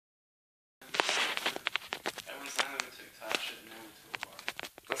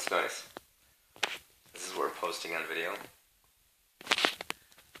posting on video.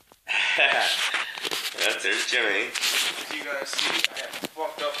 There's Jimmy. As you guys see, I have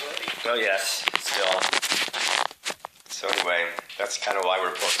fucked up late. Oh yes, still. So anyway, that's kind of why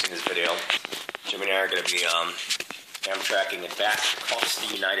we're posting this video. Jimmy and I are going to be Amtrakking it back across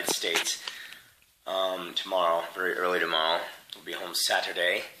the United States tomorrow, very early tomorrow. We'll be home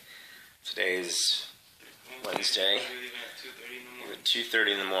Saturday. Today's Wednesday. We're at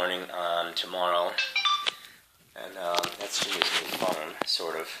 2:30 in the morning on tomorrow. And that's Jimmy's new phone,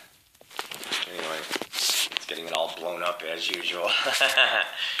 sort of. Anyway, it's getting it all blown up as usual.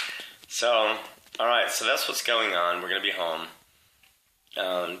 So, alright, so that's what's going on. We're going to be home.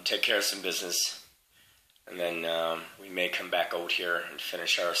 Take care of some business. And then we may come back out here and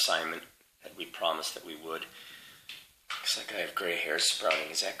finish our assignment that we promised that we would. Looks like I have gray hair sprouting.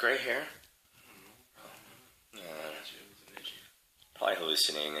 Is that gray hair? Probably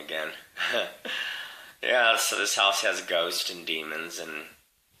hallucinating again. Yeah, so this house has ghosts and demons and...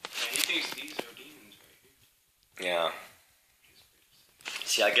 Yeah, he thinks these are demons right here. Yeah.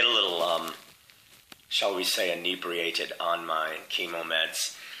 See, I get a little, shall we say, inebriated on my chemo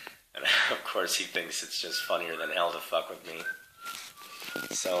meds. And of course he thinks it's just funnier than hell to fuck with me.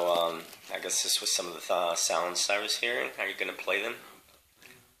 So, I guess this was some of the sounds I was hearing. Are you going to play them?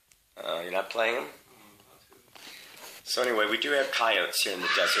 You're not playing them? So anyway, we do have coyotes here in the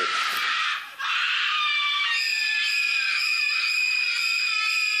desert.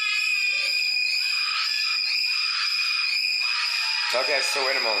 Okay, so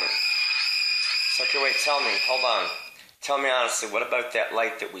wait a moment. So, okay, wait, tell me, hold on. Tell me honestly, what about that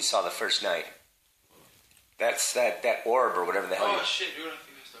light that we saw the first night? That's that orb or whatever the hell. Oh shit, dude, I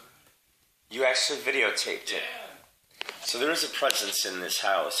think I still got it. You actually videotaped it. Yeah. So there is a presence in this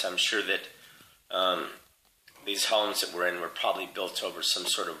house. I'm sure that these homes that we're in were probably built over some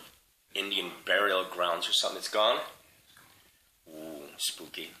sort of Indian burial grounds or something. It's gone? Ooh,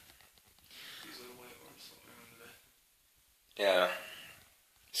 spooky. These little white orbs floating around the bed. Yeah.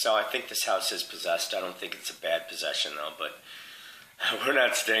 So I think this house is possessed. I don't think it's a bad possession though, but we're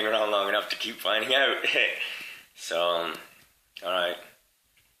not staying around long enough to keep finding out. So, alright.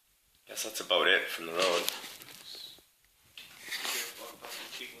 Guess that's about it from the road.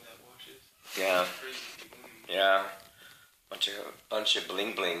 Yeah. Yeah. Bunch of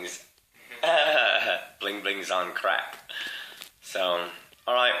bling blings. Bling blings on crack. So,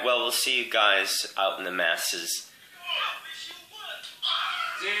 alright, well, we'll see you guys out in the masses.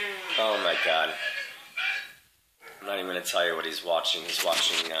 Oh my god. I'm not even going to tell you what he's watching. He's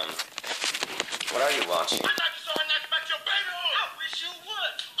watching, what are you watching?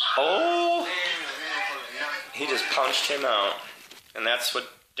 Oh! He just punched him out. And that's what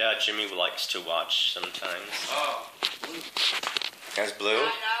Jimmy likes to watch sometimes. Oh, blue. That's blue?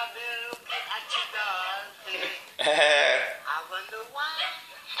 I wonder why.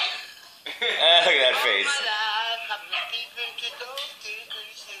 Look at that face.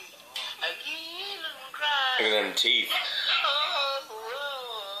 Look at them teeth.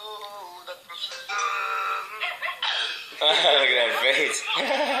 Look at that face.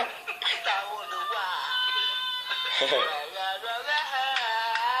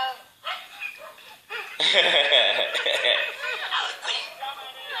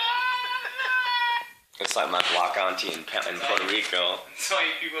 It's like my block auntie in Puerto Rico. That's why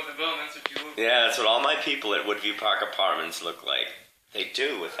you people at the building, that's what you look like. Yeah, that's what all my people at Woodview Park Apartments look like. They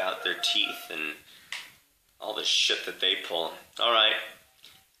do, without their teeth and all the shit that they pull. Alright,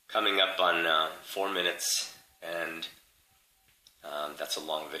 coming up on 4 minutes, and that's a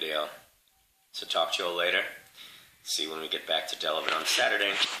long video. So talk to you all later. See you when we get back to Delavan on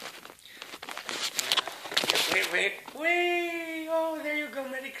Saturday. Wait. Oh, there you go.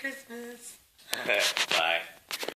 Merry Christmas. Bye.